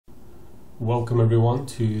Welcome everyone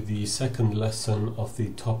to the second lesson of the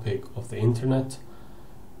topic of the internet.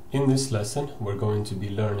 In this lesson we're going to be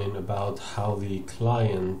learning about how the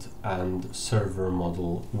client and server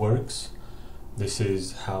model works. This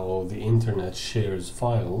is how the internet shares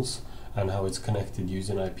files and how it's connected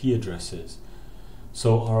using IP addresses.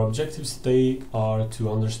 So our objectives today are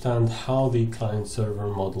to understand how the client-server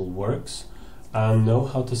model works and know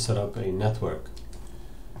how to set up a network.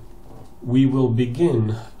 We will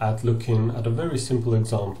begin at looking at a very simple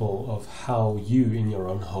example of how you in your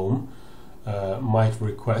own home might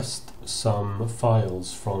request some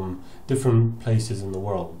files from different places in the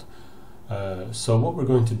world. So what we're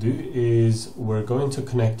going to do is we're going to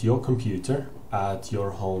connect your computer at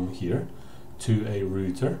your home here to a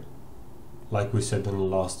router, like we said in the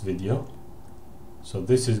last video. So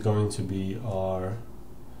this is going to be our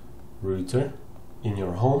router in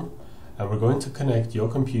your home, and we're going to connect your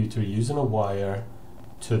computer using a wire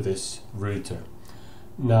to this router.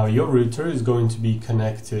 Now your router is going to be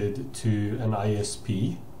connected to an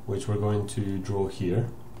ISP, which we're going to draw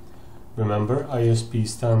here. Remember, ISP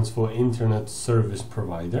stands for Internet Service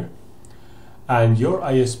Provider, and your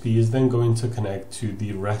ISP is then going to connect to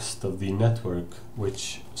the rest of the network,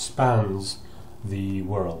 which spans the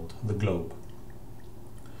world, the globe.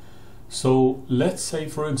 So let's say,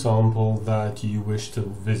 for example, that you wish to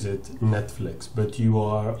visit Netflix, but you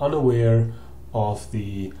are unaware of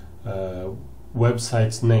the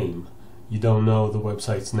website's name. You don't know the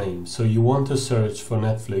website's name, so you want to search for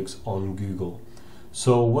Netflix on Google.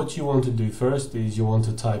 So what you want to do first is you want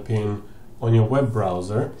to type in on your web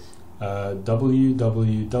browser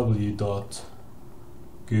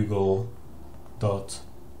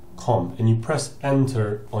www.google.com and you press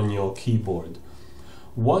enter on your keyboard.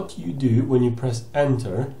 What you do when you press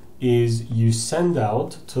enter is you send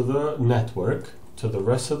out to the network, to the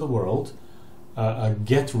rest of the world, a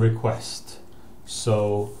GET request.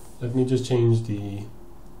 So let me just change the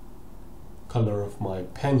color of my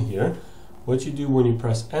pen here. What you do when you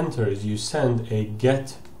press enter is you send a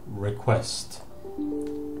GET request.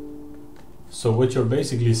 So what you're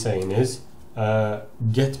basically saying is,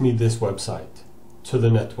 get me this website to the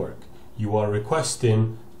network. You are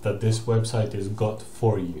requesting that this website is got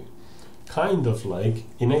for you. Kind of like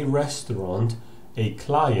in a restaurant, a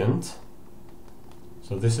client,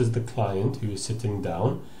 so this is the client who is sitting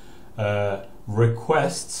down,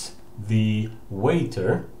 requests the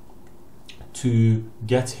waiter to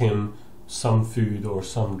get him some food or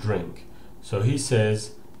some drink. So he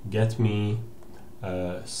says, get me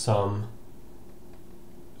some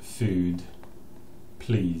food,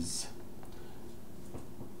 please.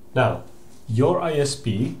 Now, your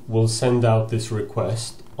ISP will send out this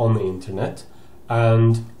request on the internet,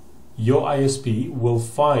 and your ISP will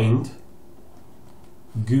find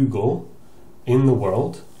Google in the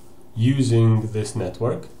world using this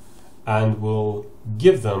network and will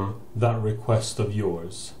give them that request of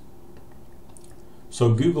yours.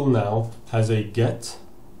 So Google now has a GET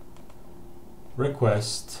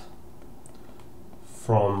request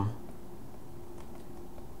from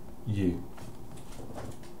you.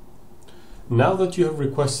 Now that you have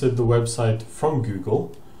requested the website from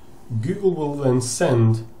Google, Google will then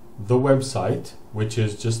send the website, which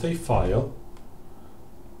is just a file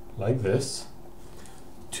like this,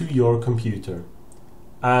 to your computer.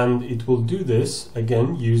 And it will do this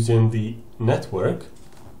again using the network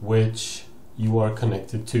which you are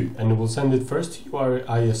connected to. And it will send it first to your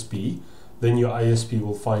ISP, then your ISP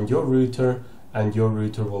will find your router, and your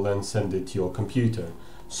router will then send it to your computer.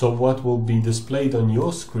 So what will be displayed on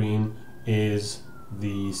your screen is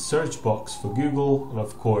the search box for Google, and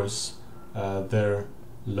of course their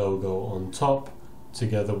logo on top,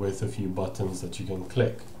 together with a few buttons that you can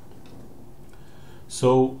click.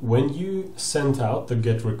 So when you sent out the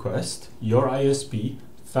GET request, your ISP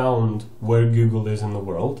found where Google is in the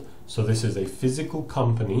world. So this is a physical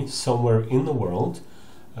company somewhere in the world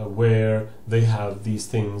where they have these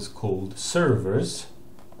things called servers,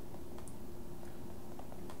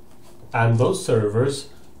 and those servers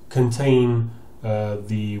contain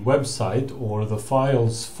the website or the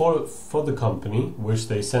files for the company, which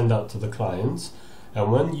they send out to the clients.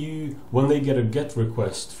 And when they get a GET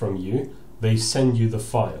request from you, they send you the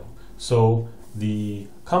file. So the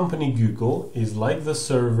company Google is like the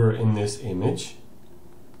server in this image,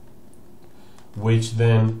 which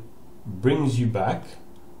then brings you back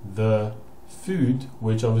the food,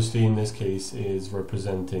 which obviously in this case is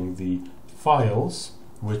representing the files,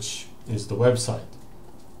 which is the website.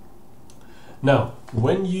 Now,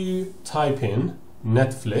 when you type in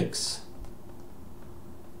Netflix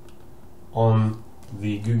on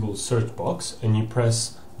the Google search box and you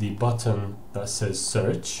press the button that says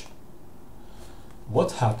search,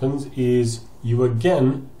 what happens is you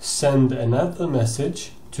again send another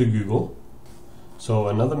message to Google. So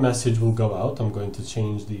another message will go out. I'm going to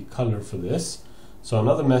change the color for this. So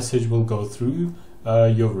another message will go through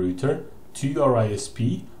your router to your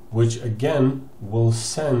ISP, which again will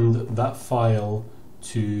send that file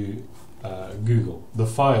to Google. The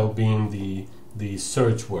file being the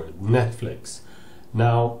search word, Netflix.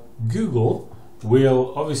 Now Google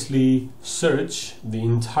will obviously search the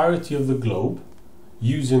entirety of the globe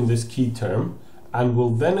using this key term, and will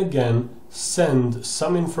then again send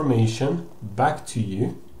some information back to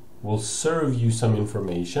you, will serve you some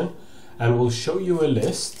information, and will show you a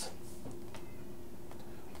list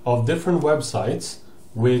of different websites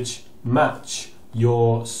which match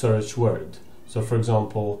your search word. So for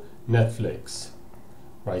example, Netflix.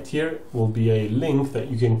 Right here will be a link that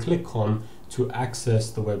you can click on to access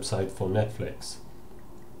the website for Netflix.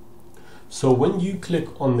 So when you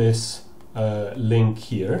click on this link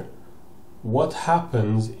here, what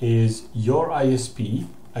happens is your ISP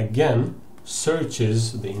again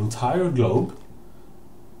searches the entire globe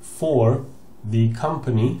for the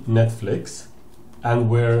company Netflix and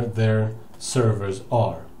where their servers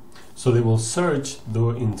are. So they will search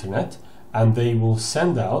the internet and they will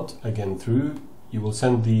send out again through, you will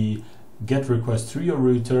send the GET request through your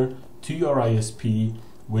router to your ISP,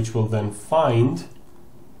 which will then find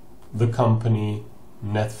the company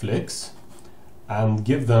Netflix and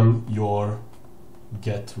give them your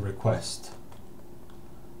GET request.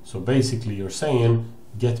 So basically you're saying,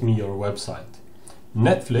 get me your website.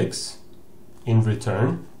 Netflix in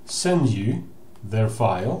return sends you their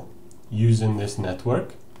file using this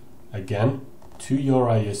network again to your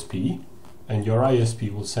ISP, and your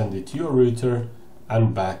ISP will send it to your router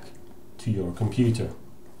and back to your computer.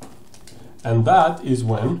 And that is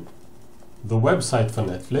when the website for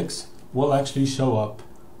Netflix will actually show up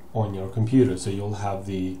on your computer. So you'll have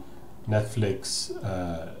the Netflix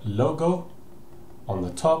logo on the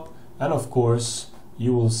top, and of course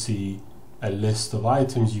you will see a list of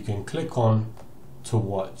items you can click on to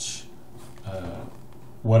watch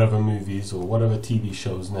whatever movies or whatever TV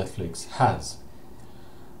shows Netflix has.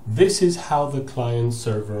 This is how the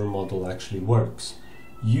client-server model actually works.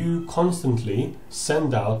 You constantly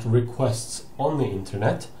send out requests on the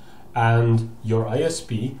internet, and your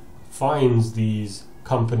ISP finds these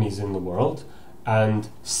companies in the world and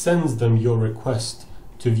sends them your request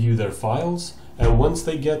to view their files, and once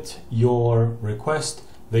they get your request,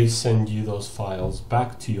 they send you those files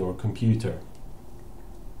back to your computer.